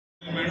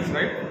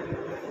right?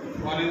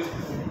 One is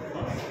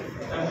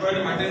tempered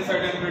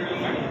martensite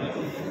embrittlement,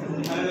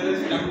 another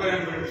is tempered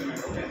embrittlement.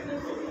 Okay.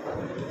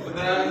 So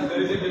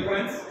there is a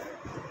difference.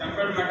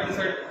 Tempered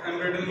martensite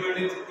embrittlement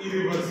is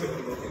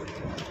irreversible.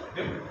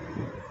 Okay.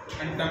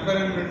 And tempered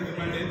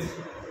embrittlement is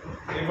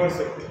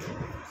reversible.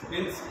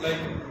 Means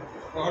like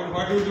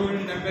what do you do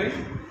in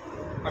tempering?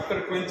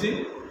 After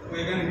quenching,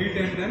 we can heat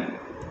and then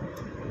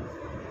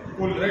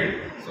cool, right?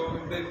 So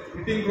the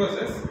heating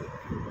process.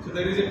 So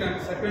there is a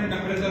certain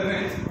temperature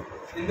range.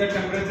 In that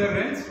temperature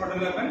range, what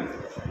will happen?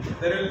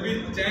 There will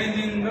be change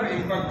in the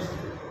impact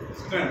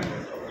strength.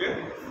 Okay?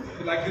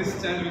 So like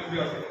this change will be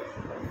occurring.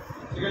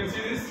 So you can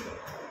see this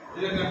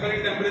is a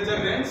tempering temperature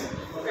range.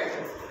 Okay?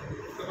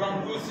 So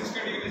from 260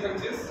 degrees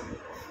Celsius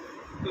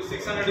to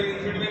 600 degrees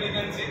in between, you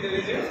can see there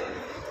is a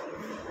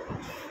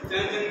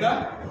change in the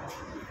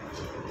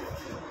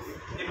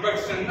impact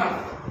strength.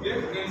 Okay?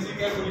 You can see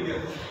carefully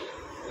here.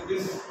 So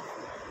this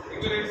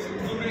actually it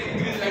should be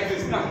increased like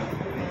this now.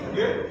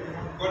 Okay?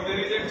 But there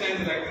is a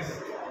change like this.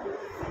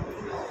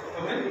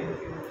 Okay?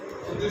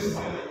 So this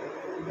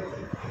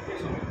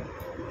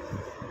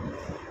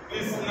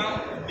now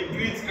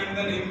decrease and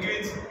then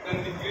increase,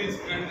 then decrease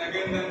and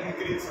again then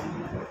increase.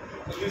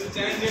 So this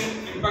change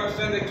in impact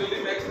strength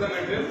actually makes the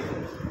material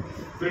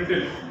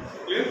brittle.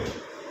 Clear?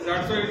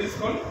 That's why it is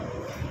called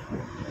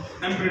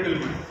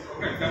embrittlement.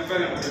 Okay,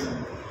 tempered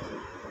embrittlement.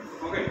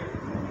 Okay.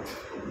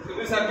 So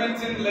this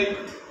happens in like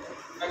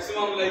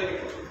maximum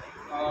like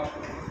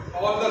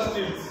all the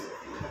steels.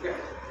 Okay.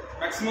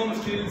 Maximum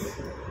steels,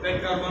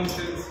 red carbon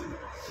steels,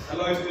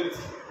 alloy steels,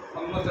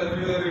 almost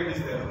everywhere it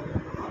is there.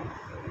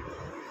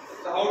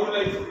 So how to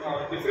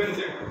like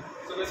differentiate?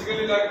 So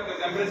basically like the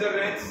temperature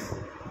range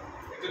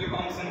actually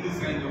comes in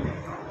this range. Okay.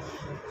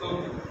 So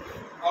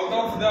out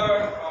of the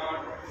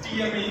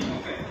TME,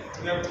 okay,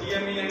 we have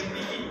TME and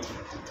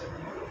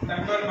TE,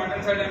 tempered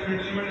martensite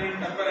embrittlement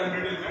and tempered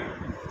embrittlement.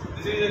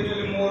 This is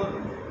actually more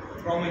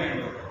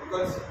prominent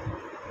because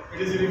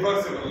it is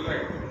reversible,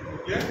 right?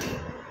 Clear?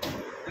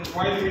 And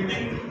while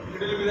heating, it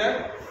will be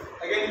there.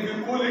 Again, if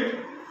you cool it,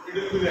 it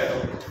will be there.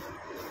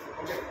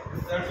 Okay.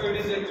 That's why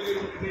it is actually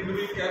need to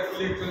be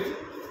carefully actually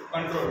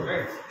controlled,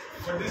 right?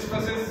 But this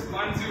process,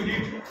 once you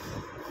heat,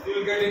 you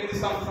will get into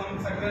some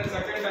certain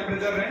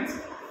temperature range.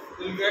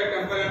 You will get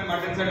tempered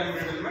martensite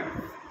embrittlement.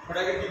 But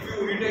again, if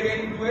you heat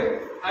again to a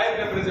higher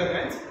temperature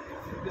range,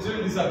 this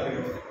will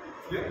disappear.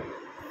 Clear?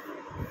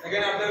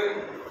 Again,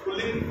 after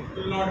cooling,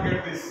 you will not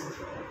get this.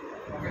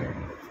 Okay.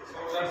 So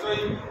that's why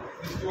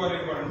these two are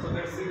important. So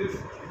let's see this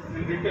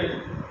in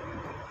detail.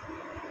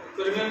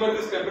 So remember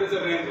this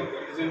temperature range. Okay,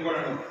 it is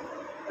important.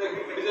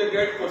 It is a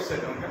great question.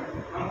 Okay.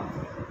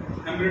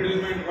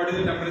 Embrittlement. What is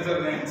the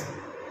temperature range?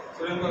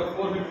 So remember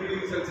 450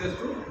 degrees Celsius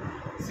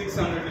to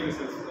 600 degrees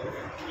Celsius.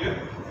 Okay.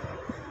 Clear?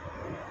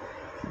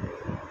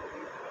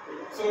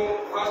 So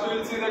first we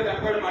will see the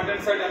tempered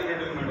martensite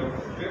embrittlement.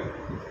 Okay.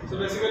 So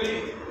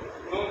basically,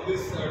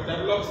 this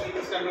develops in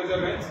this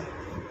temperature range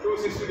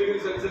 260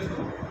 degrees Celsius to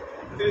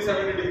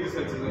 370 degrees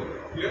Celsius. Okay.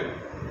 Clear?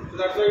 So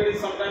that's why it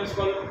is sometimes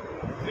called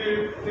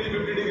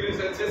 350 degrees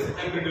Celsius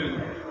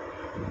embrittlement.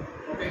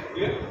 Okay.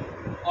 Clear?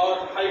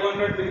 Or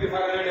 500 degree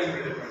Fahrenheit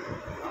embrittlement.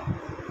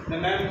 The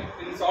name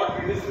in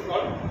short it is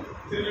called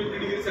 350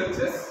 degrees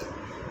Celsius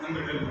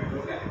embrittlement.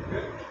 Okay.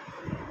 Clear?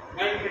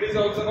 And it is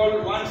also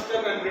called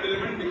one-step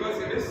embrittlement because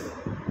it is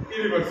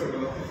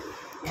irreversible. Okay.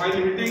 While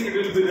heating, it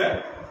will be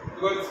there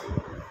because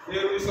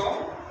here we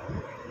saw.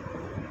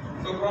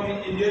 So from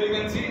here you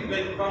can see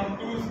like from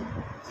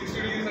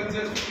 260 degrees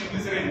Celsius in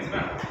this range.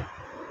 Nah?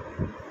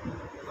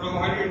 So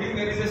while heating,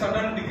 there is a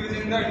sudden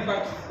decrease in the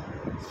impact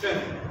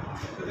strength.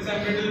 So this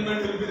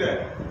embrittlement will be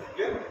there.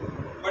 Okay?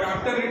 But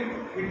after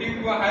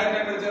heating to a higher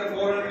temperature,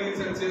 400 degrees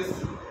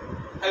Celsius,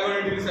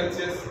 500 degrees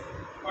Celsius,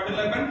 what will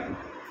happen?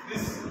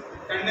 This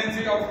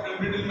tendency of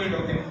embrittlement,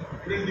 okay,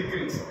 it will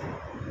decrease.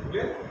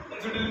 Okay?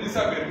 And so it will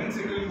disappear, means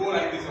it will go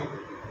like this. Okay?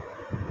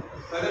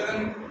 Rather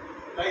than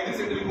like this,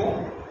 it will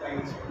go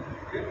like this.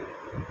 Okay?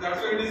 That's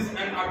why it is.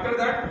 And after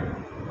that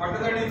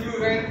if you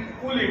can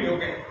cool it,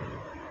 okay,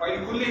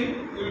 while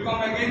cooling, you will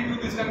come again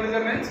to this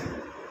temperature range,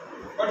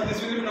 but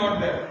this will be not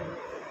there.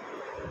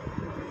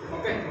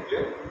 Okay,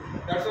 clear?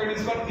 That's why it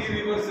is called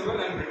irreversible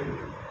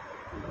embrittlement.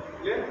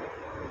 Clear?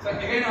 So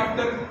again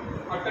after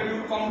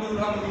you come to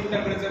some room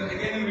temperature,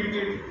 again you heat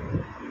it,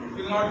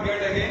 you will not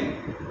get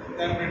again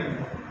the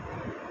embrittlement.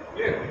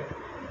 Clear?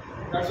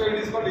 That's why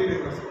it is called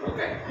irreversible.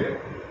 Okay,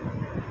 clear?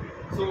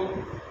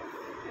 So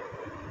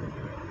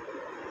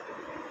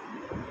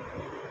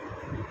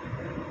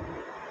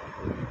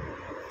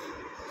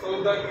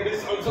it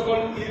is also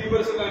called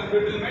irreversible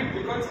embrittlement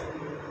because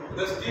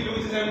the steel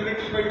which is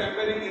embrittled by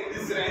tempering in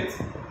this range,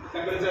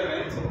 temperature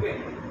range,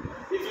 okay.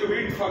 If you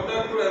heat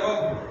further to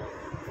above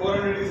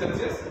 400 degrees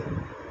Celsius,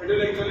 it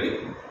will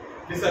actually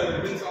disappear.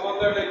 It means all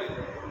that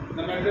like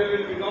the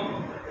material will become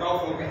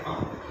tough, okay.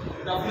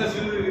 Toughness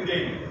will be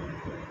regained.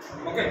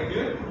 Okay,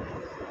 clear?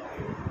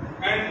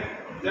 And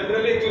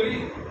generally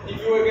actually,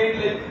 if you again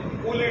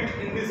like cool it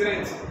in this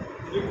range,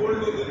 if you cool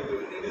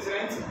in this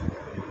range,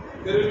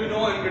 there will be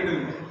no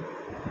embrittlement.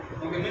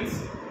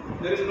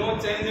 there is no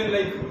change in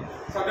like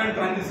sudden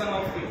transition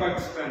of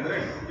impact strength,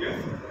 right?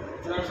 Clear?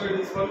 So that's why it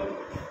is called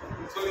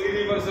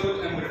irreversible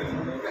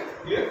embrittlement. Okay,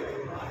 clear?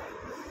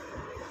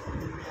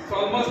 So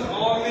almost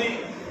all the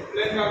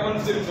plain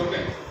carbon steels,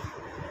 okay,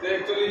 they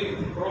actually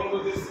prone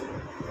to this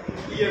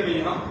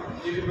EME,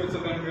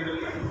 irreversible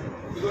embrittlement,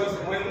 because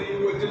when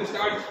you actually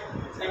start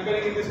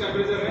tempering in this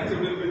temperature range, it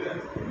will be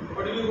there.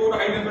 But if you go to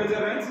high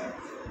temperature range,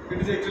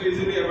 it is actually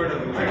easily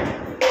avoidable, right?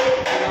 And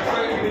that's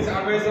why it is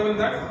advisable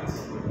that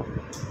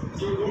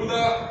you do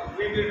the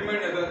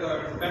pre-treatment at the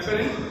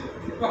tempering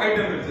to high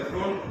temperature.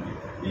 Don't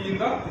be in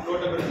the low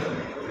temperature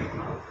range. Okay?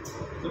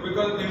 So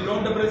because in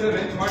low temperature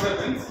range, what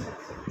happens?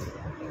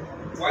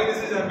 Why this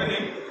is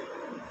happening?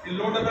 In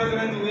low temperature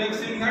range, we have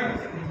seen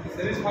that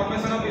there is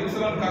formation of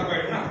epsilon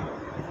carbide.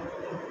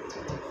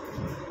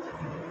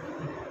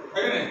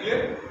 Again,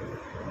 clear?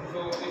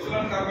 So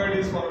epsilon carbide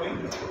is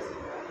forming.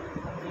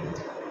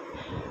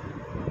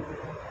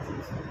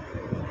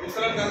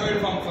 Epsilon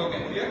carbide forms,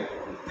 okay, clear?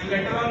 And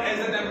later on,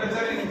 as the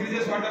temperature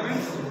increases, what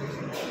happens?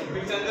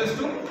 It changes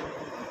to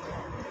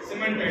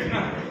cementate,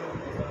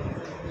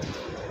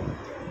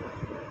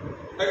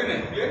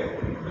 Again, clear?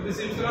 So this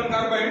epsilon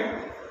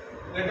carbide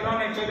later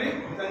on actually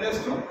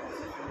changes to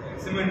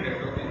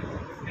cementate, okay?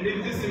 And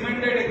if this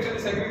cementate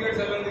actually segregates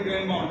along the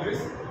grain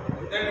boundaries,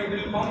 then it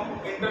will form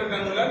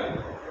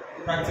intergranular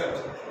fractures,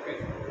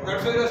 okay?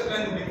 That's why the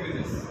strength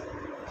decreases.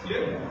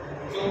 Clear?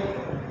 So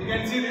you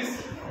can see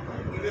this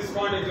in this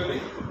point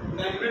actually.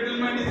 The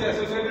embrittlement is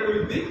associated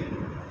with the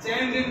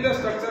change in the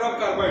structure of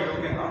carbide,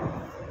 okay?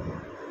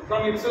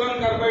 From epsilon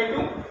carbide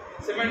to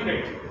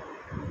cementate,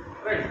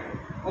 right?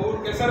 How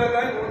कैसा रहता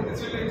है?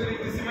 This will actually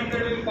the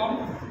cementate will form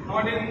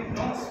not in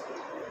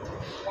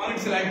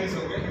points like this,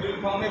 okay? It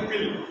will form a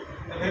film,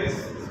 a very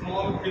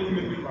small film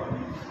will be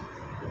formed.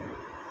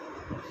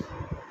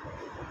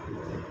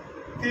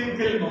 Thin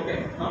film,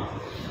 okay?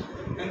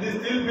 And this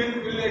thin film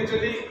will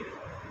actually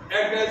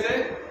act as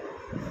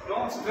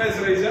a stress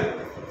razor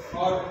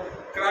or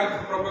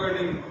crack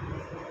propagating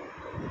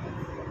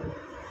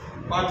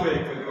pathway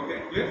actually, okay,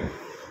 clear?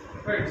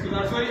 Right, so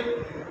that's why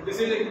this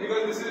is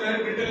because this is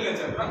very brittle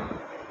nature,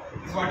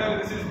 this whatever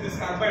this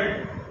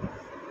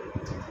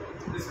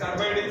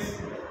carbide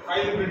is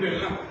highly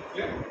brittle,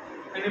 clear?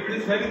 And if it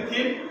is very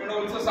thin and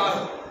also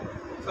sharp,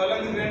 so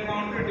along the grain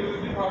boundary it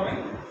will be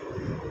forming.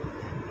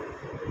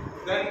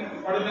 Then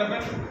what will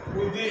happen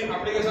with the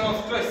application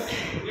of stress,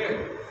 clear?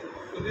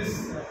 So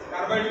this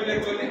carbide will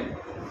actually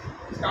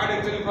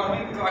start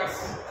forming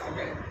cracks,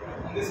 okay?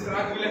 And this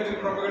crack will actually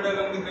propagate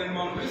along the grain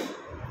boundaries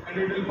and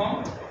it will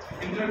form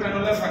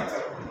intergranular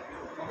fracture,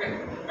 okay?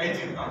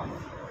 IG,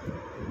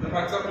 the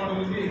fracture mode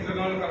will be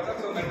intergranular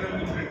fracture, so material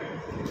will be brittle.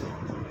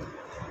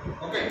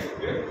 Okay,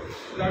 clear?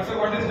 So that's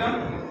what is done.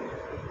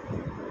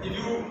 If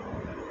you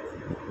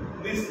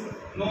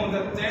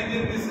the change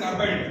in this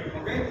carbide,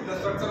 okay, the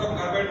structure of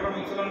carbide from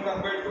epsilon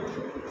carbide to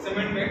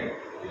cementate,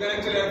 you can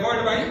actually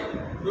avoid by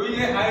doing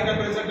a high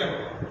temperature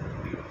tempering.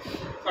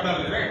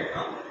 Suddenly, right?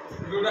 If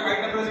you do a high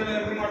temperature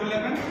tempering, what will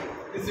happen?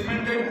 The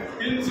cemented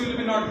films will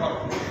be not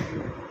forming.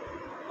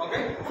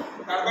 Okay,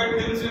 carbide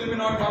films will be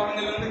not forming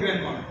along the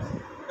grain boundaries.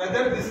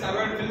 Rather, these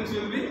carbide films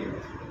will be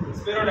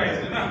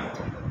spheroidized,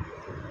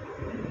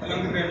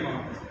 along the grain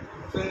boundaries.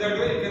 So in that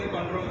way, you can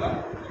control the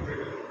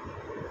temperature.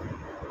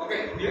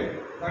 Okay, clear?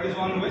 That is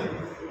one way.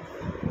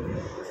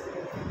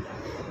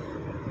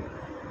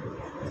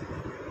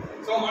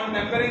 So on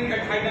tempering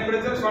at high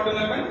temperatures, what will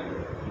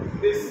happen?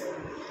 This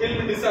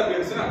film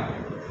disappears,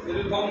 They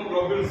will form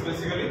globules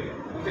basically.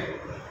 Okay.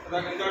 In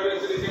that way,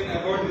 actually you can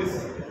avoid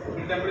this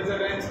in temperature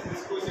range,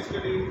 this 260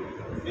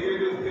 degree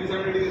to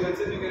 370 degrees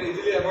Celsius. You can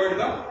easily avoid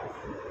the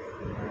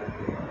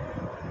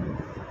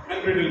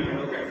embrittlement.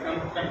 Okay,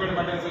 tempered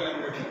potential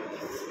embrittlement.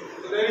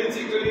 So there is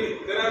actually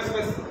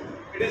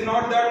it is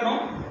not that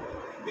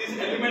these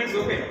elements,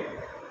 okay.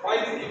 Why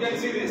you can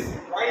see this?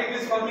 Why it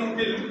is forming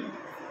film?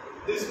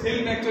 This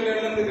film actually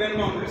along the grain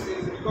boundaries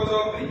is because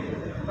of the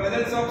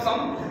presence of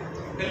some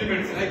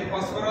elements like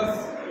phosphorus,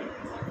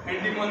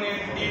 antimony,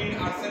 tin,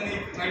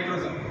 arsenic,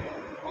 nitrogen.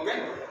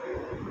 Okay.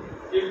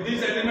 If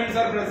these elements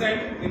are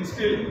present in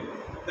steel,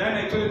 then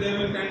actually they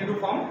will tend to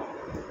form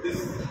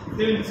these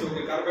films,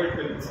 okay, carbide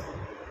films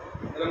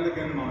along the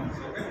grain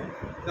boundaries. Okay.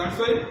 That's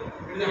why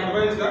it is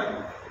advised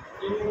that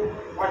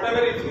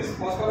whatever if this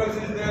phosphorus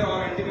is there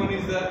or antimony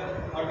is there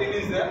or tin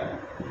is there,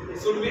 it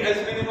should be as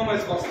minimum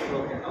as possible.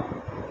 Okay.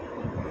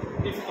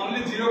 If only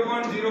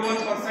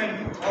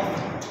 0.01%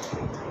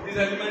 of these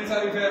elements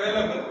are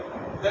available,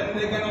 then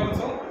they can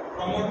also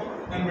promote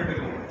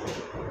embrittlement.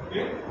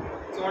 Clear?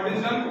 So what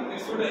is done? You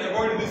should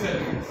avoid these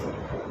elements.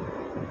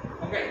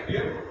 Okay,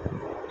 clear?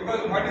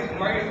 Because why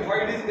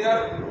it is they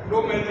are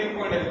low melting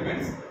point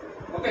elements.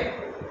 Okay.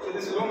 So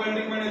this low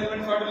melting point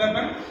elements, what will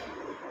happen?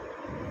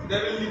 They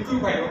will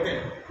liquefy.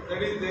 Okay.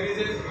 There is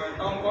a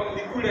term called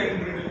liquid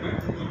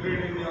embrittlement. You read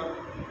in your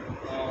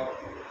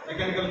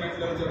mechanical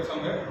metallurgy or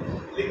somewhere.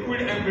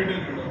 Liquid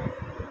embrittlement.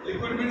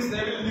 Liquid means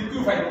they will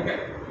liquefy. Okay.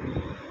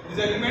 These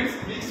elements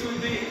mix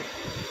with the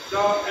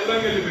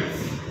alloying elements.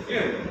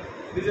 Here.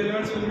 these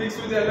elements will mix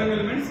with the along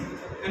elements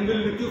and will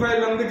liquefy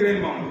along the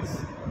grain boundaries.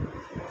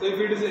 So if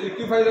it is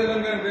liquefied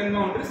along the grain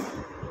boundaries,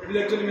 it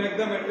will actually make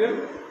the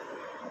material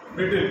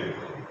brittle,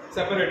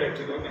 separate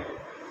actually, okay,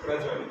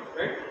 gradually,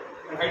 right,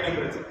 at high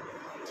temperature.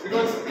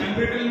 Because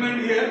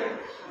embrittlement here,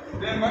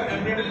 remember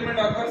embrittlement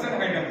occurs at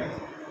high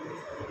temperature.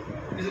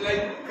 It is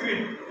like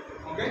creep,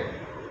 okay,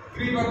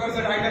 creep occurs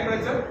at high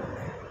temperature.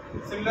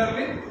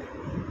 Similarly,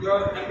 your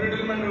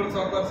embrittlement also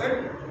occurs at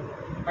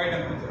high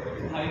temperature.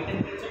 High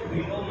temperature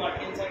below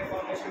martensite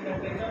formation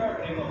temperature or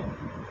above?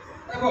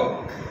 Above.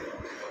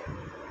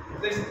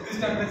 This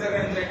temperature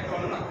range right.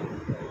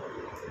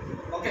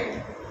 Okay.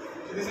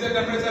 So this is the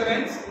temperature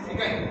range.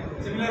 Okay.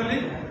 Similarly,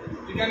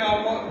 you can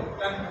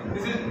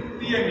this is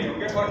TME.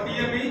 Okay. For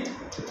TME,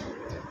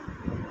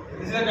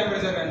 this is the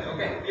temperature range.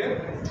 Okay. Here.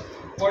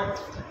 For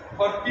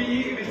PE,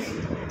 it is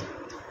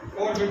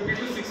 450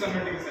 to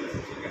 600 degrees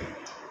Celsius. Okay.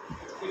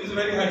 Which is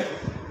very high.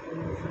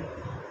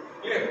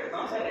 Clear?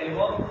 Sir,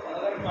 above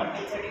अगर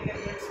martensite के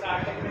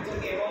start temperature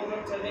के above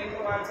लोग चल जाएंगे तो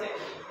वहाँ से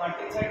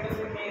martensite तो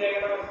फिर नहीं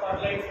रहेगा ना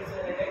perlite फिर से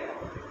रहेगा.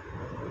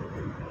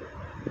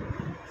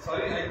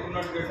 Sorry, I could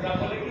not get. Sir आप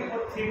बोले कि वो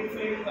thin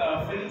film का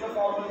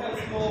form होता है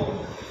उसको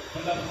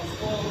मतलब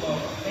उसको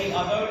नहीं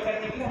avoid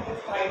करने के लिए हम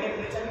उसको high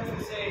temperature में फिर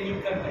से heat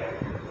करते हैं.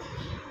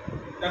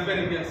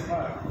 Tempering yes.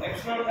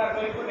 External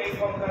carbide को नहीं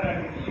form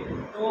कराने के लिए.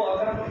 तो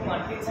अगर हम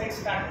martensite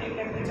starting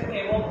temperature के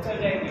above चल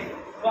जाएंगे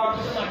तो आपको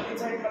तो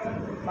martensite मतलब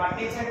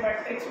martensite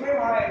मैट्रिक्स में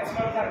वहाँ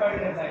एक्सटर्नल कार्बाइड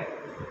रहता है.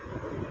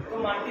 तो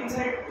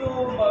martensite तो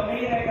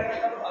नहीं रहेगा ना.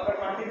 तब अगर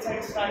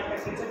martensite स्टार्ट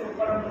टेम्परेचर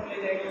ऊपर हम ले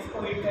जाएंगे उसको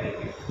हीट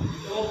करेंगे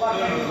तो वो पार्ट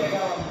हो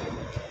जाएगा वहाँ.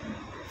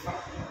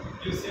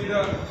 You see you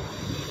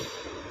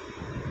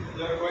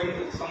are going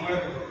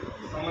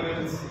somewhere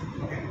else.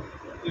 Okay.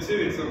 You see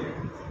this, okay.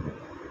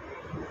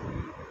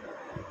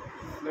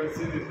 Let's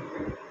see this.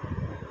 Okay.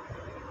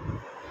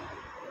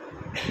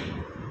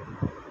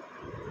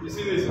 You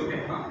see this,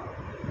 okay.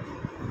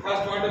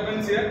 First, what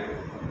happens here?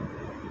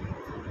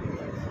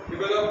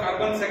 Because of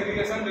carbon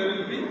segregation, there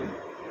will be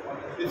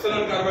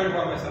epsilon carbide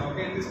formation.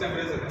 Okay, in this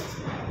temperature range.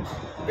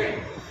 Okay,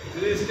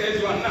 this is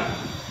stage 1 now.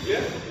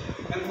 Clear?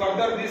 And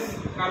further, these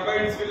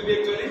carbides will be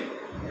actually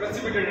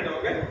precipitated.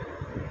 Okay,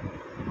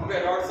 okay,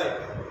 rod set.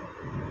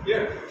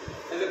 Here,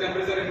 as the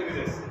temperature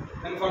increases,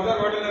 and further,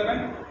 what will happen?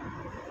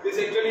 This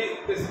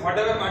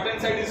whatever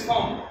martensite is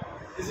formed,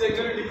 this is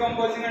actually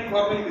decomposing and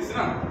forming this.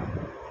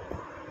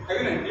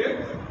 Again,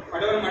 clear?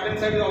 Whatever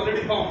martensite is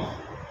already formed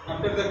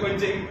after the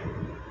quenching,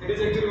 it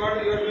is actually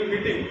what you are doing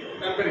heating,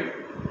 tempering.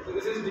 So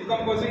this is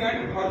decomposing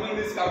and forming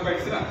these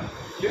carbides.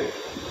 Clear?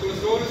 So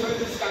slowly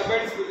this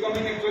carbides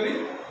becoming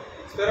actually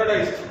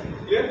spheroidized.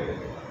 Clear?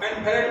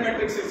 And ferrite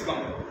matrix is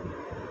coming.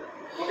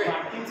 Okay.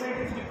 Martensite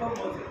is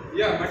decomposing.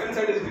 Yeah,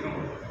 martensite is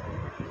decomposing.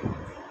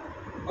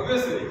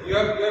 Obviously, you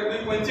are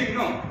doing quenching,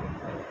 no?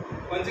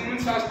 Quenching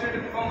means started to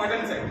become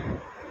martensite.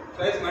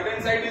 So as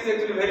martensite is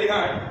actually very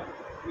hard,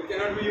 it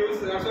cannot be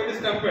used. That's why it is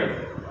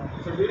tempered.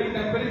 So during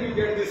tempering, you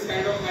get this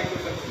kind of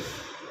microstructures.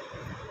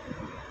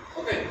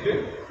 Okay,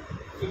 clear?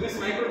 So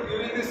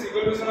during this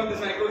evolution of these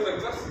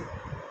microstructures,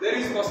 there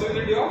is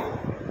possibility of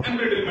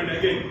embrittlement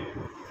again.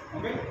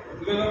 Okay,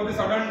 because of the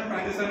sudden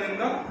transition in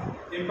the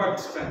impact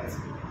strength.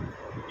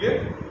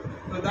 Clear?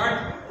 So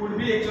that could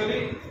be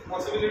actually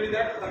possibility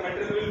that the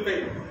material will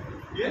fail.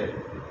 Clear?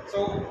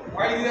 So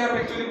why they are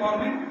actually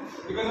forming?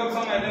 Because of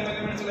some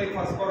elements like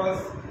phosphorus,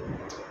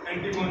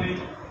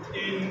 antimony,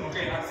 tin,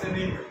 okay,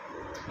 arsenic,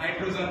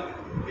 nitrogen.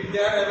 If they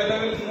are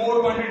available in more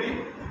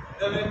quantity,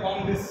 they will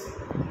form this.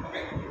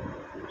 Okay,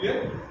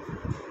 clear?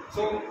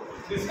 So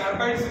these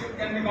carbides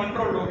can be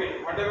controlled.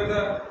 Okay,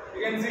 whatever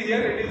you can see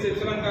here, it is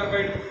epsilon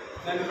carbide.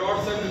 Then the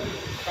rods and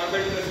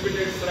carbide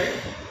precipitates, right?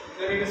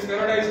 Then it is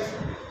spheroidized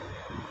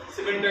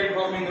cementite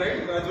forming,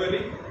 right?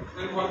 Gradually,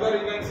 and further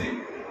you can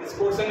see this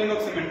coarsening of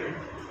cementite.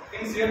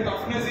 Means here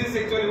toughness is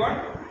actually what?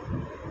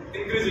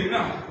 Increasing,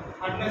 na?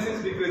 Hardness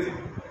is decreasing.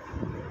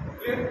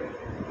 Clear?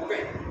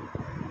 Okay.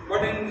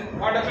 But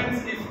what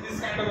happens if this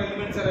kind of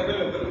elements are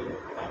available?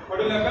 What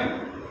will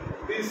happen?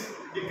 This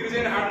decrease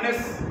in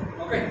hardness,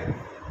 okay,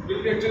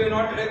 will be actually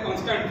not a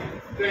constant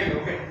trend.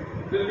 Okay,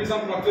 there will be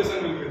some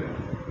fluctuation will be there.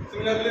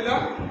 Similarly, the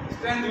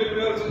strength will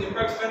be also,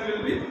 impact strength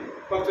will be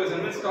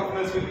fluctuation. Means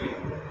toughness will be,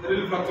 there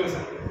will be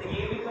fluctuation.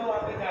 ये भी तो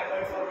आपके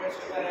carbide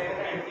formation का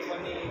रहेगा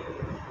antimony.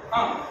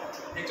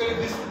 Actually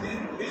this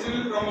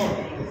will promote.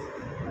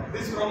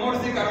 This promotes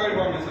the carbide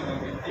formation.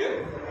 Okay, here.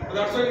 So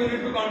that's why you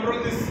need to control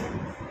this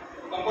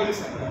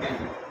composition. Okay,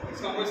 this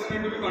composition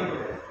need to be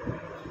controlled.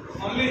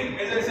 Only,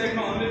 as I said,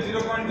 only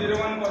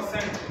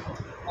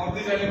 0.01% of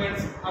these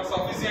elements are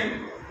sufficient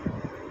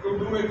to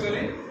do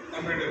actually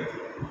embrittlement.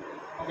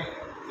 Okay,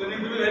 so you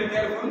need to be very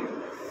careful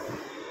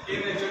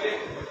in actually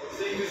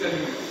seeing these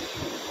elements.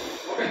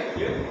 Okay,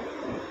 clear?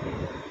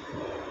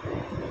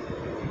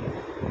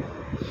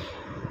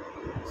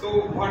 So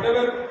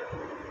whatever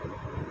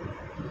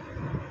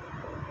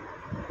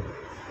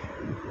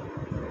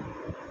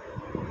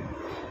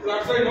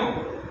that's why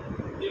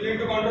you need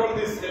to control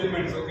these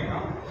elements. Okay,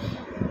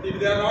 if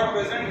they are not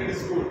present, it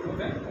is good.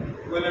 Okay,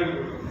 well and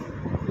good.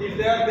 If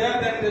they are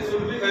there, then they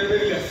should be very,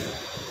 very less.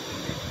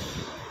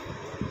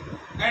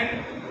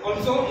 And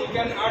also you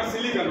can add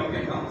silicon,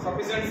 okay,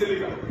 sufficient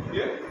silicon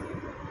here.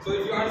 So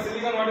if you add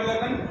silicon, what will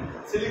happen?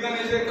 Silicon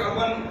is a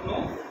carbon,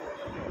 no,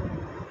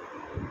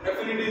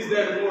 affinity is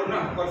there more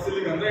for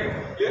silicon,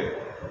 right?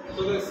 Here.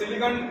 So the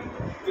silicon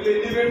will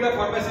inhibit the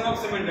formation of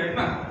cementate,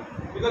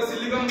 because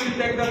silicon will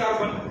take the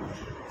carbon.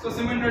 So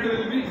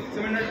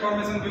cementate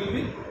formation will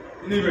be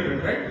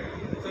inhibited, right?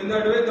 So in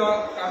that way the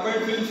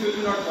carbide films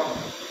will not form.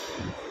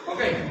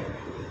 Okay.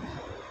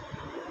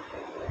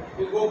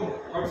 You go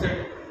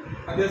outside.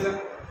 Adya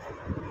sir.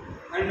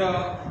 And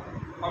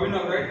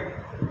Abhinav, right?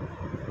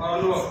 Or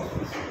Anubhav.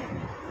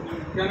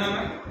 क्या नाम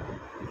है?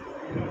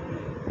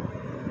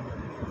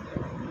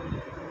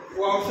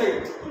 वो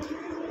outside.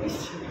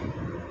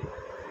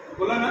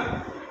 बोला ना?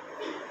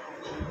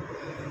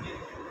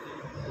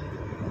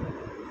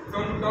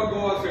 From top go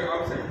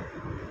outside.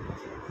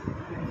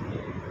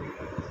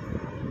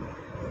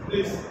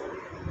 Please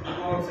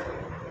go outside.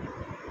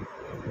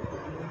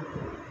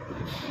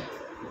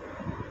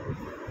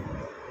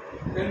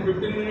 Then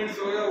 15 minutes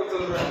हो गया वो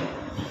चल रहा है.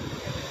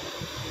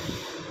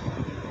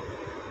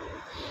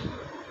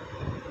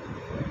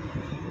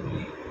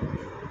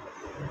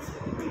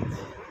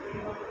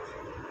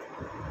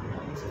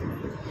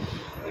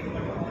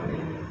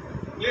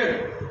 Clear?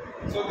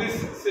 So this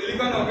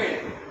silicon, okay,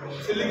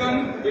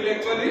 silicon will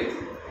actually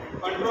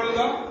control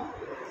the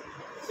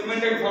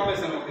cementate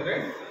formation, okay,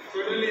 right? So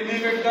it will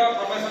inhibit the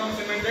formation of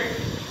cementate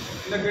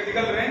in the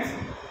critical range.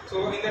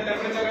 So in the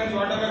temperature range,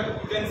 whatever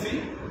you can see,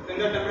 in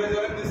the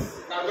temperature range,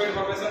 this carbide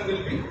formation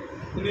will be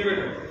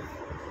inhibited.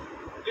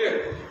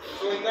 Clear?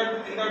 So in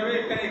that way,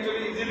 it can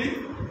actually easily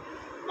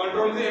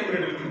control the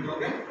embrittlement,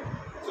 okay?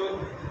 So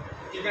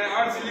you can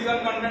add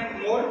silicon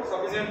content more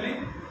sufficiently,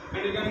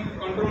 and you can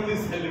control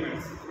these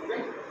elements.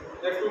 Okay,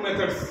 there are two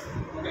methods.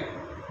 Okay,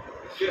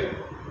 here.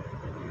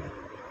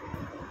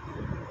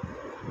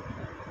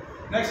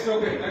 Next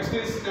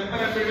is temper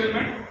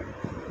embrittlement.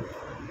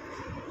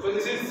 So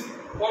this is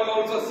called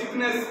also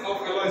sickness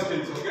of alloy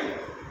steels.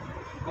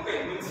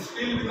 Okay, means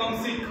steel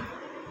becomes sick.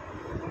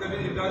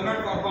 Okay, it does not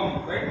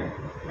perform right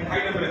at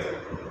high temperature.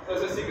 So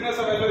the sickness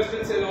of alloy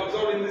steels is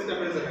observed in this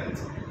temperature range.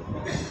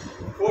 Okay,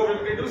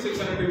 450 to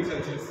 600 degrees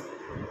Celsius.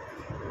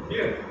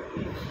 Here.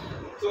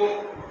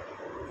 So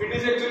it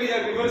is actually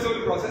a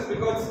reversible process,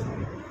 because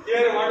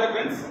here what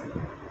happens?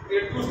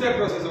 A two-step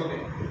process.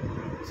 Okay.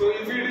 So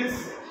if it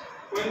is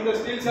when the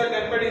steels are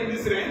tempered in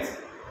this range,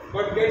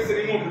 but gets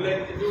removed,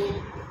 like if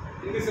you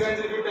in this range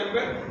if you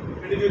temper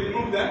and if you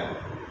remove that,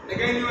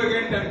 again you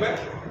temper,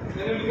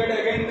 then you will get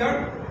again the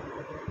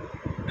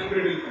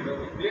embrittlement.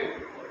 Okay. Clear?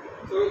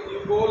 So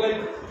you go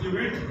like you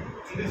heat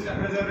in this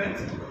temperature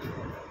range.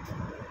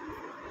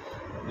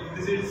 If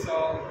this is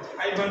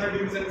 500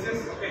 degrees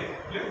Celsius, okay.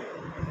 Clear?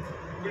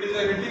 If it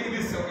is heating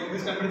this, okay,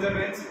 this temperature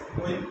range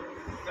going,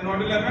 then what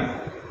will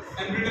happen?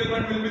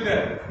 Embrittlement will be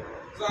there.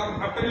 So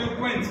after you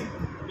quench,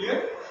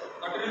 here,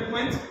 after you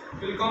quench,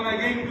 you will come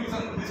again to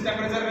this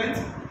temperature range.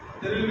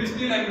 There will be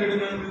still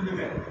embrittlement will be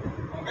there.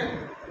 Okay,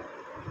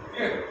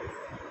 here,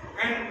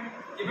 and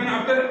even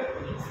after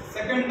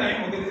second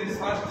time, okay, this is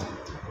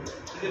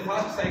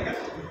fast cycle.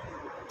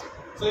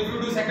 So if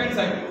you do second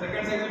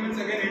cycle means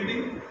again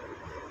heating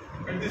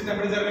at this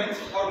temperature range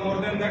or more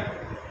than that.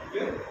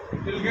 Here,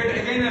 you will get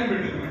again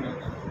embrittlement.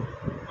 Okay.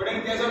 But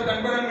in case of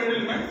temper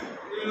embrittlement,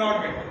 you will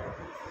not get.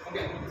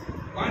 Okay.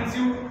 Once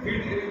you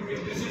heat,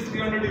 if this is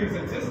 300 degrees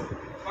Celsius,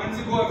 once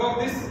you go above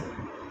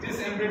this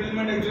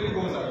embrittlement actually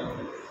goes away.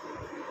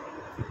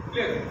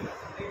 Clear?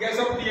 In case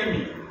of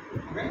TME,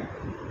 okay.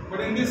 But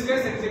in this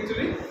case, it is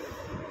actually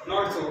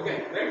not so.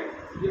 Okay, right?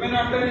 Even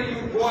after you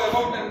go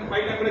above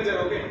high temperature,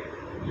 okay,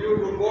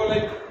 you go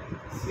like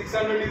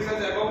 600 degrees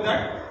Celsius above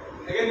that.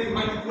 Again, if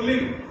I'm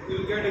cooling, you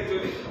will get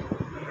actually.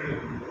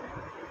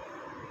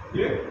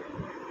 Clear?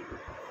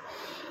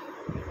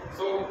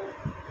 So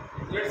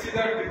let's see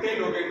the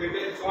detail. Okay,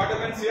 detail. So what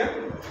happens here?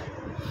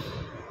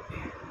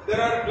 There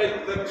are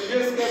like the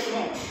previous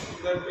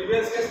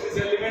case, these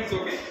elements.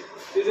 Okay,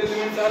 these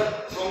elements are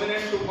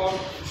prominent to form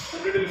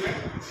embrittlement.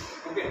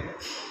 Okay,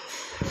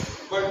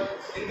 but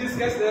in this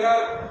case there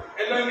are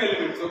alloying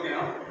elements. Okay,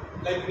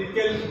 like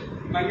nickel,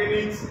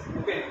 manganese.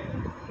 Okay,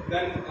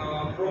 then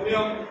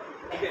chromium.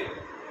 Okay.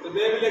 So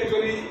they will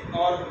actually,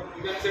 or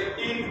you can say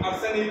tin,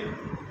 arsenic,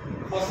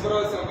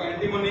 phosphorus,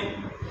 antimony,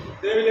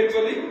 they will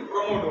actually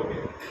promote,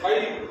 okay, by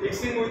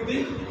mixing with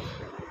the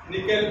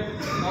nickel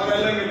or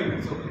alloying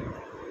elements. Okay,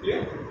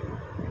 clear?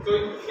 So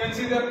you can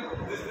see that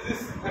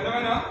this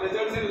phenomena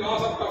results in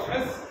loss of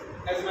toughness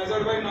as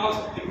measured by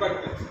notched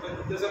impact test.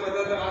 Just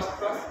as the last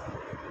class,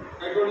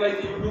 I told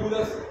like you do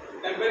this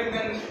tempering,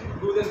 then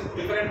do this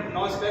different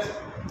notch test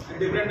at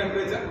different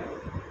temperature,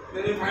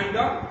 then you find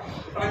the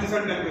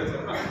transition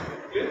temperature.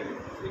 Clear?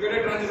 You get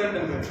a transition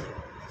temperature.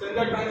 So in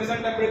the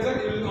transition temperature,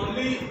 you will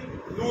only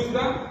lose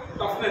the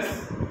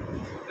toughness.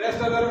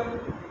 Rest other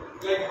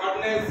like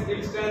hardness,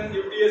 yield strength,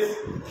 UTS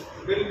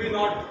will be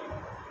not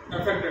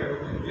affected.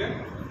 Okay,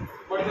 clear?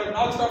 But the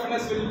notch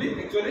toughness will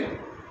be actually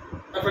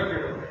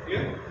affected. Okay,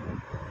 clear?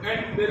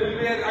 and there will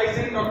be a rise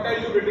in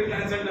ductile to brittle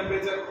transition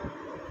temperature.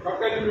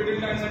 Ductile to brittle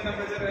transition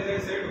temperature,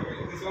 as I said,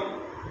 okay, this one.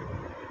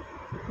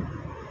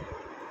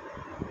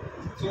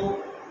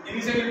 So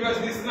initially it was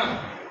this, na?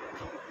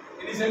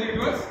 Initially it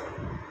was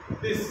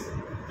this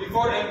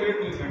before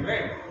embrittlement,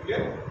 right?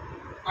 Clear?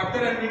 After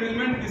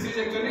embrittlement, this is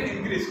actually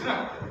increased,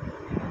 na?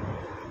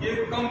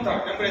 Here comes the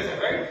temperature,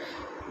 right?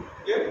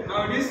 Here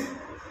now it is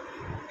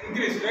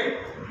increased, right?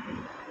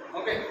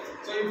 Okay.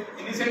 So if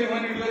initially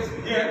when it was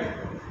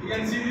here, you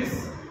can see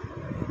this.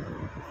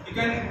 You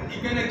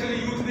can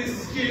actually use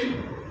this steel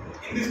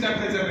in this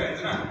temperature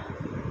range, na?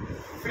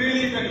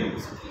 Freely you can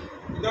use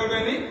without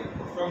any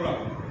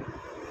problem.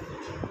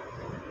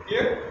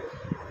 Here,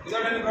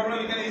 without any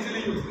problem, you can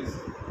easily use this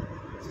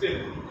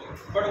steel.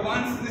 But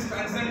once this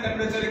transition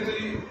temperature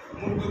actually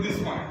move to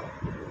this point,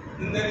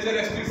 then there is a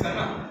restriction,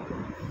 na?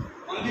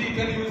 Only you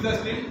can use the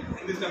steel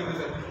in this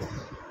temperature range.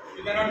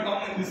 You cannot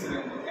come in this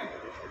range, okay?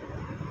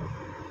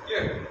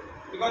 Here,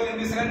 because in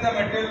this range the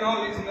material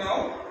now is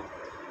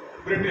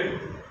brittle.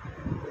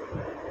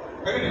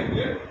 Again,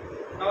 clear?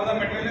 Now the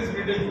material is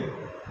brittle here.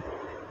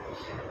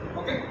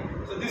 Okay?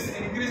 So this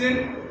increase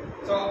in,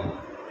 so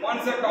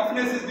once the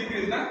toughness is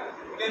decreased, na,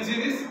 you can see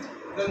this.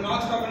 The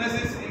notch toughness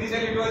is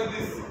initially it was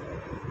this.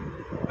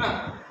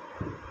 Na,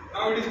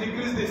 now it is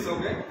decreased this,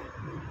 okay?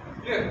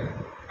 Clear?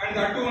 And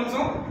that too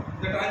also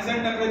the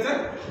transition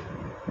temperature,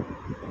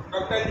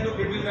 ductile to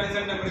brittle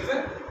transition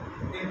temperature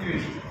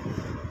increased.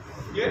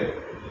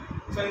 Clear?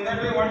 So in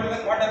that way,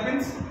 what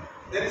happens?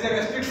 There is a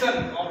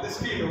restriction of the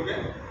steel,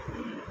 okay?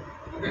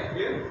 Okay,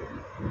 clear?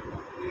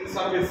 In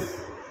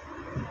service.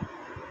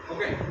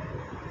 Okay.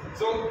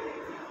 So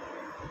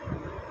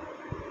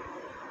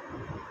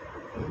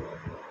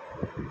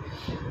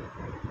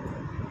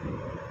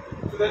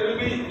there will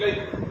be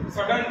like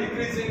sudden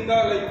decrease in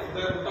the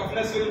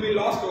toughness will be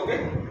lost,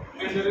 okay?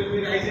 And there will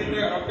be rise in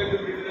the ductile to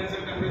brittle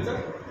transition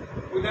temperature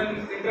with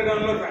an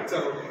intergranular fracture,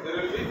 okay?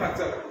 There will be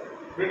fracture,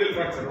 brittle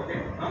fracture,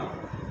 okay?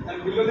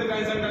 And below the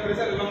transition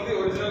temperature along the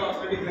original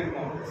austenite grain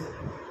boundaries.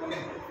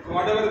 Okay. So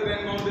whatever the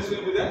grain boundaries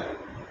will be there,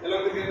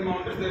 along the grain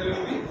boundaries there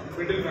will be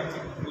brittle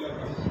fracture.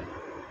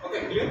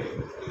 Okay, clear?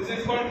 So this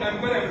is called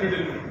temper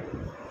embrittlement.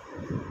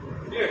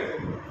 Clear?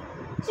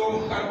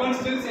 So carbon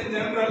steels in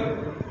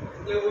general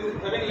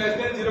having less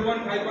than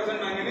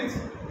 0.5% manganese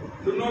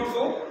do not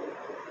show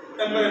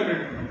temper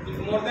embrittlement. If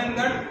more than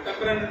that,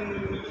 temper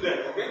embrittlement will be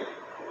there. Okay.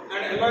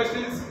 And alloy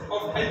steels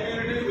of high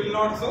purity will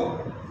not show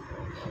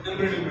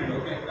embrittlement,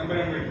 okay, temper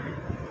embrittlement.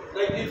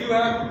 Like if you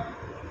have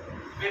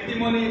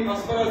antimony,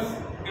 phosphorus,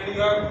 and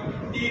you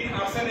have tin,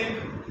 arsenic,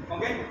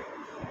 okay,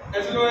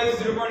 as low as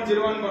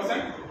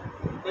 0.01%,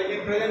 like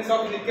in presence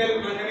of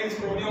nickel, manganese,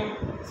 chromium,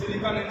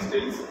 silicon in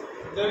steels,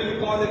 there will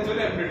cause actually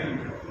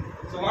embrittlement.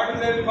 So what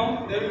will they will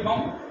come? They will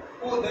come.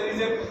 Oh, there is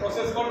a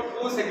process called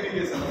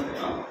co-segregation.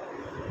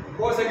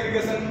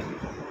 Co-segregation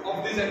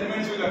of these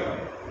elements will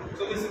occur.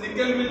 So this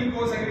nickel will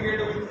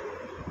co-segregate with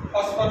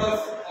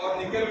phosphorus, or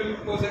nickel will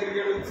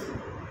co-segregate with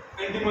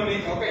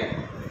antimony, okay,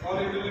 or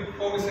it will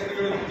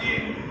co-segregate with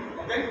tin,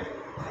 okay,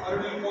 or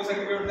it will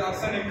co-segregate with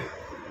arsenic,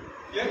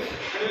 yeah,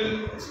 and it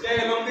will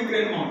stay along the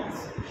grain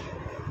boundaries,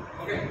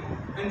 okay.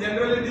 And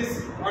generally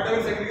this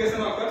whatever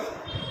segregation occurs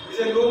is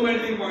a low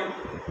melting point.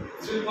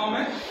 This will form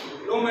a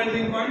low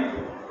melting point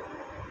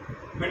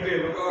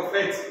material or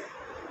phase.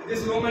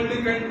 This low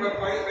melting point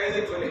phase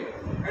actually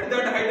at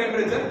that high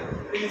temperature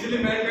it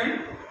easily melt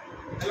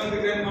and along the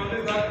grain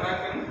boundaries the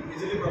crack can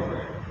easily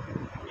propagate.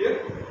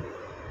 Clear?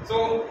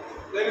 So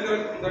there is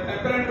the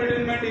temper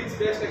embrittlement is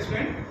best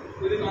explained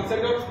with the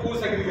concept of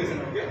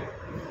co-segregation. Okay.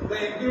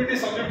 The impurity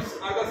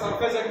solutes are the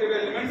surface active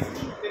elements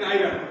in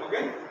iron.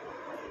 Okay.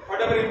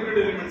 Whatever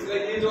impurity elements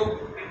like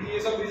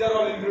these are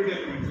all impurity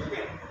elements.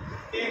 Okay.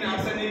 Tin,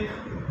 arsenic,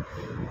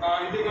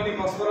 antimony,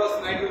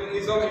 phosphorus, nitrogen,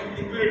 these are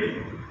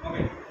impurity.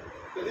 Okay.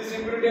 So these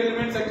impurity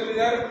elements actually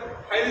they are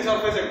highly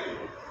surface active.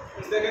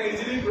 Means they can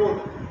easily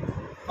float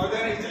or they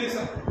can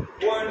easily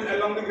go and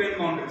along the grain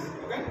boundaries.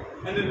 Okay.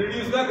 And then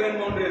reduce the grain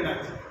boundary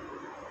energy.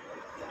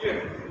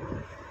 Here.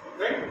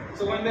 Right?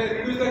 So when they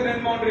reduce the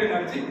grain boundary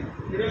energy,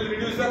 it will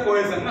reduce the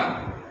cohesion.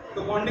 Na?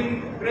 So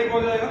bonding break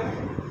ho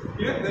jayega.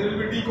 Here there will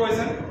be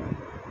decohesion.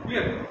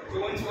 Clear? So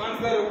once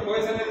the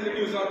cohesion is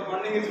reduced or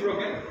bonding is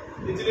broken,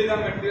 easily the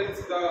materials,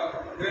 the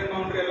grain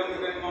boundary along the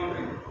grain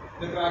boundary,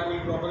 the crack will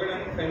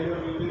propagate and failure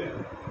will be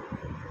there.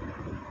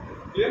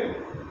 Clear?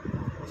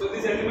 So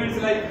these elements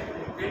like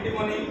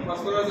antimony,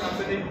 phosphorus,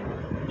 arsenic,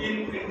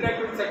 tin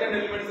interact with certain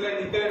elements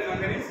like nickel and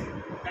manganese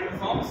and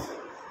forms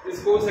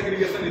this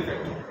co-segregation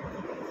effect.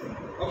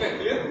 Okay,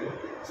 clear?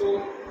 So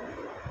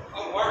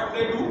what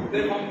they do,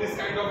 they form this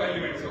kind of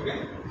elements.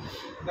 Okay,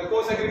 the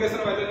co-segregation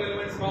of other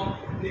elements form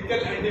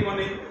nickel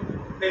antimony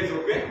phase.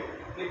 Okay,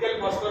 nickel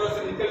phosphorus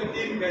and nickel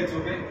tin phase.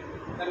 Okay,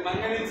 and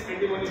manganese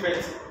antimony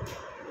phase.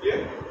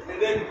 Clear?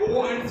 And they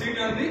go and sit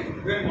on the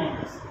grain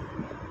boundaries.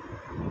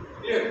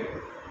 Clear?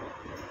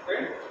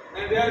 Right?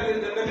 And they are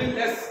generally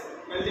less,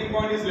 melting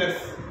point is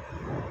less,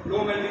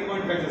 low melting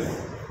point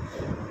phases.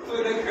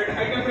 So at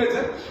high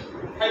temperature,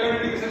 high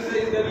velocity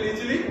surfaces they will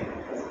easily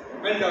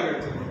melt out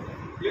actually.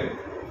 Clear?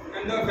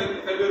 And the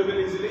failure will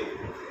easily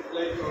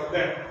like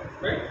there,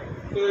 right?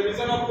 So the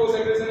reason of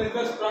co-segregation is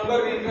the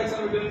stronger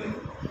interaction between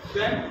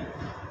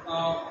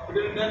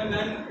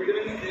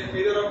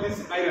either of these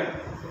iron.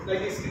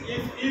 Like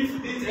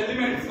if these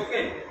elements,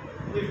 okay,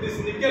 if this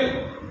nickel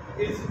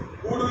is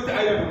good with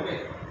iron, okay,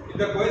 if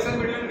the cohesion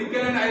between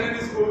nickel and iron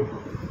is good,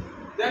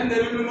 then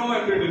there will be no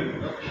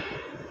embrittlement. Okay?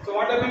 So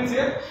what happens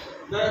here?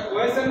 The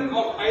cohesion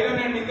of iron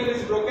and nickel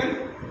is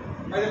broken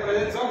by the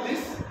presence of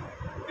this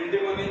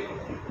antimony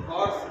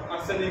or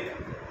arsenic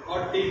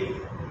or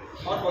tin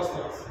or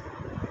phosphorus.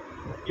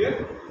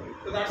 Clear?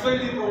 So that's why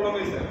the problem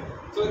is there.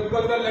 So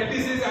because the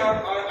lattice is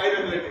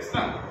iron lattice,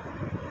 na?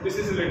 This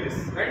is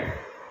lattice, right?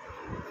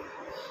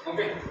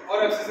 Okay,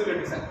 or FCC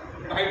lattice.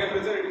 At high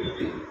temperature it will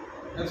be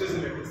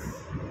FCC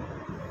lattice.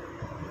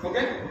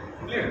 Okay,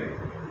 clear?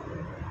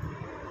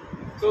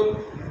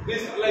 So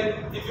this, like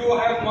if you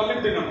have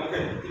molybdenum,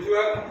 okay, if you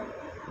have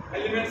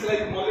elements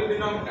like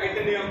molybdenum,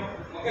 titanium,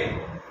 okay,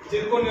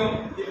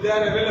 zirconium, if they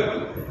are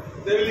available,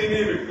 they will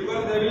inhibit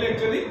because they will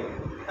actually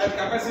have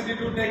capacity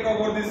to take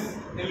over these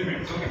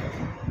elements. Okay,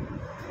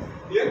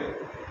 here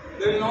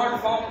they will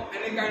not form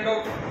any kind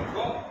of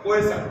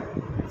cohesion,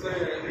 so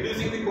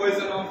reducing the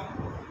cohesion of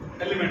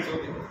elements.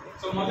 Okay,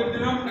 so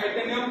molybdenum,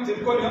 titanium,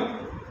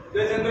 zirconium,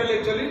 they generally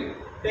actually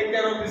take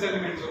care of these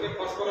elements. Okay,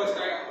 phosphorus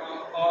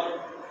or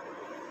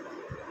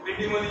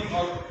antimony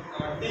or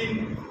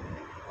tin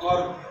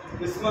or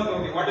bismuth,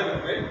 okay, whatever,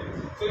 right?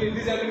 So if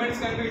these elements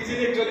can be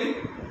easily actually,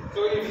 so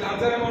if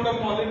larger amount of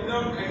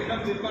molybdenum, titanium,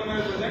 zirconium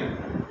is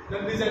present,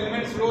 then these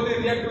elements slowly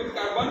react with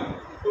carbon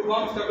to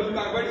form stable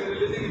carbides,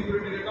 releasing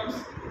impurity atoms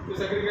to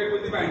segregate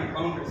with the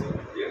boundaries.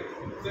 Okay?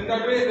 So in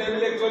that way they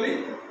will actually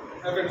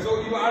affect. So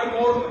you add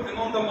more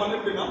amount of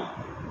molybdenum,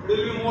 it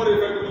will be more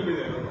effect will be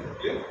there.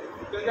 Okay?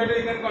 So in that way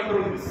you can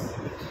control this.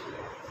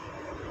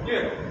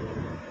 Clear?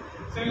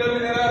 Similarly,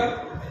 there are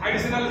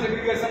additional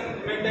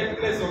segregation may take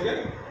place.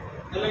 Okay,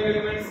 along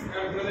elements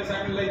and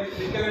present like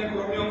nickel and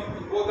chromium,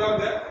 both are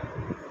there.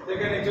 They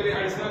can actually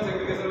additional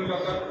segregation will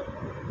occur.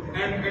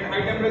 And at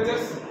high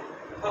temperatures,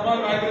 thermal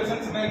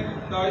vibrations make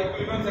the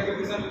equilibrium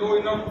segregation low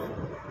enough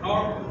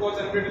not to cause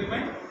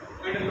embrittlement.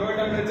 And at lower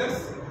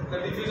temperatures, the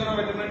diffusion of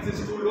elements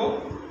is too low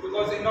to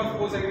cause enough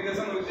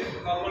co-segregation with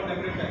the normal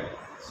temperature.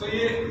 So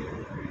ये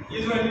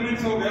जो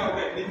elements हो गया,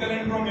 okay, nickel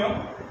and chromium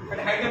at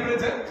high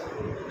temperature,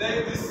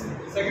 this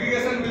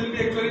segregation will be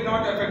actually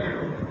not affected,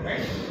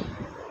 right?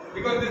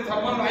 Because the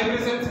thermal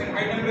vibrations at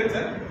high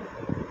temperature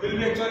will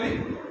be actually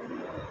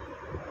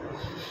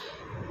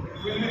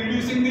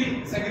reducing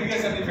the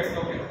segregation effect.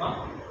 Okay,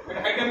 at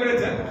high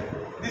temperature,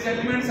 these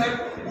elements have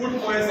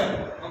good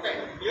cohesion. Okay,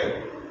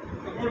 clear?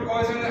 The good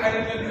cohesion of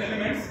iron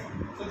elements,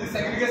 so the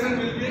segregation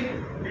will be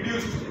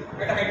reduced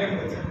at high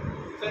temperature.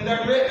 So in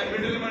that way,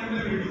 embrittlement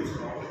will be reduced.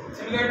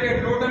 Similarly,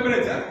 at low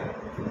temperature,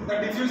 the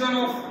diffusion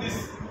of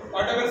this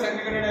whatever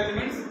segregated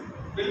elements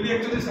will be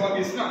actually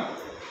sluggish.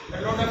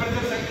 At low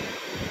temperature,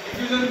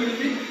 diffusion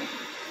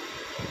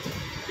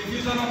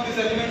of these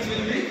elements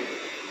will be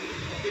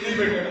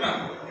inhibited.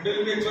 It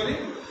will be actually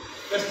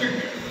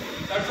restricted.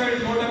 That's why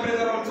at low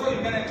temperature also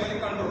you can actually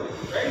control it,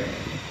 right?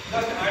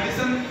 Just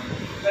addition,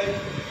 like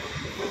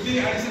with the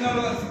additional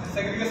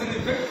segregation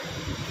effect,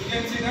 you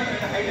can see that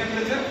at high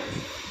temperature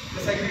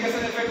the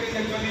segregation effect is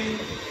actually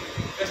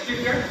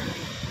restricted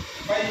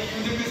by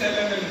using these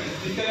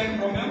elements, nickel and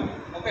chromium.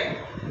 Okay,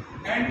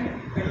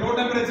 and at low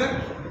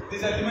temperature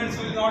these elements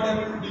will not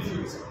able to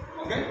diffuse.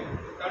 Okay,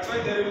 that's why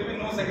there will be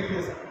no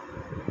segregation.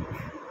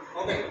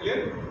 Okay,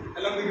 clear?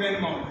 Along the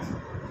grain boundaries.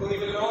 So if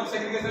you allow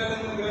segregation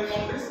along the grain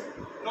boundaries,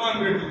 no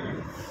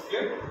embrittlement.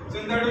 Clear? So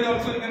in that way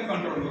also you can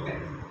control. Okay,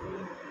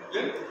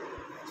 clear?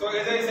 So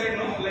as I said,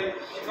 no, like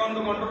if you want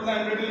to control the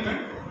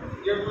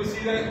embrittlement, you have to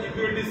see the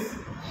impurities.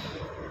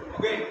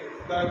 Okay,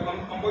 the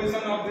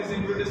composition of these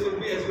impurities should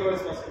be as low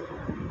as possible.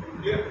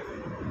 Clear?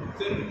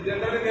 So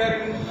generally they are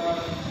in,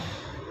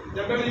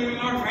 generally you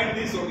will not find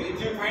this. Okay,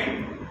 if you find,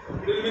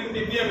 it will be in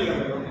ppm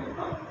level. Okay,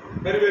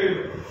 very very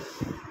low.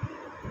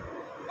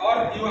 Or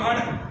you add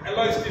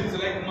alloy steels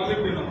like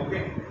molybdenum.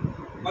 Okay,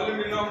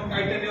 molybdenum,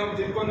 titanium,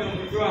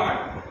 zirconium. If you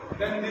add,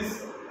 then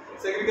this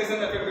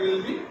segregation effect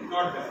will be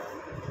not there.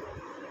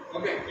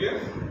 Okay,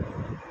 clear?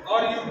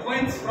 Or you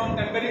quench from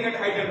tempering at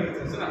high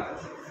temperatures.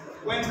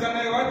 Quench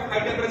करने के बाद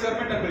high temperature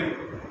में tempering.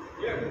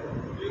 Clear?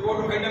 You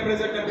go to high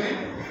temperature tempering,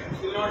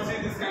 you will not see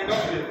this kind of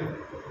behavior.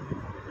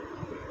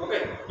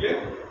 Okay, clear?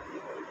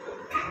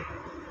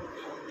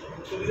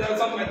 So these are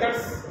some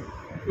methods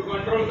to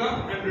control the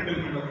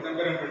embrittlement, okay,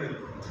 temper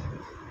embrittlement.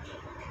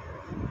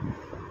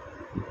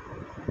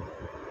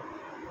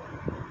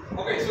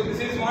 Okay, so this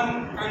is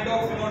one kind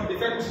of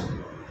defect,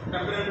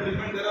 temper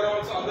embrittlement. There are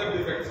also other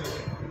defects.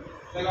 Okay?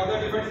 Like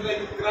other defects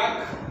like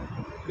crack,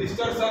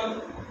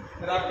 distortion,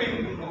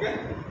 wrapping. Okay,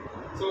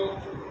 so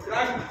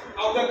crack,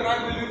 how the crack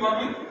will be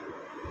forming?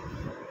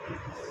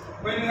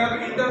 When you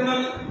have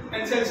internal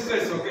tensile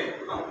stress. Okay,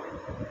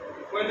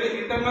 when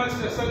the internal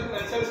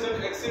tensile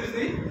stress exceeds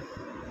the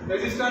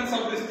resistance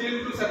of the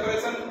steel to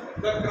separation,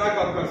 the crack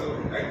occurs.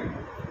 Okay, right?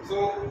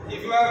 So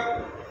if you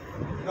have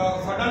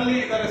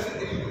suddenly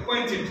it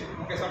quench it.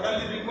 Okay,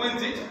 suddenly it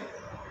quench it.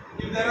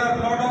 If there are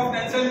a lot of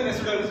tensile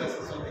residual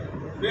stresses. Okay,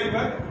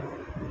 remember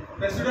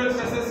residual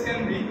stresses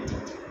can be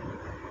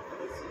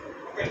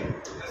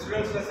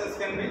residual stresses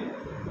can be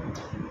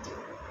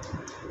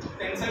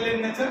tensile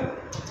in nature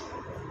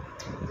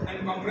and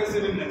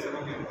compressive in nature.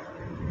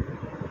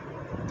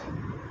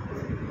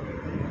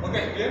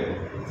 Okay,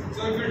 clear?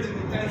 So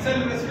if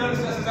tensile residual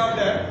stresses are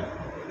there,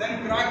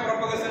 then crack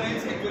propagation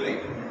is actually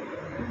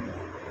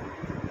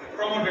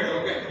promoted.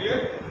 Okay, clear?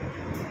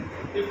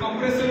 If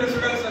compressive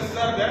residual stresses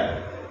are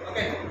there,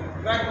 okay,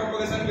 crack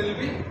propagation will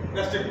be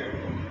restricted.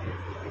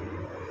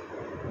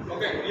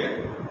 Okay,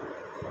 clear?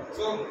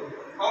 So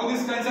how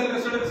this tensile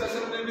residual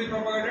stresses will be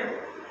propagated?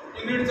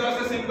 You need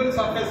just a simple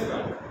surface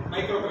crack,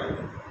 micro crack.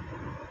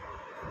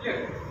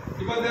 Clear?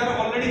 Because there are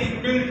already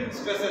inbuilt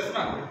stresses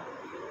now.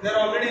 There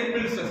are already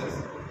inbuilt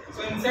stresses.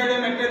 So inside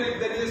a material, if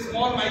there is a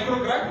small micro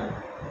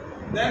crack,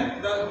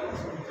 then the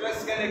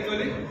stress can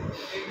actually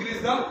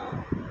increase the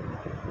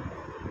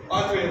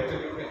pathway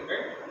actually, okay,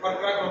 right? For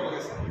crack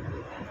propagation.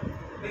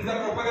 Means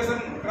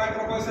the crack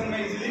propagation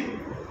may easily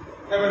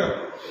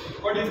happen.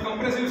 But if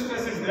compressive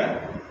stress is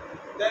there,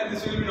 then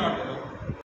this will be not there.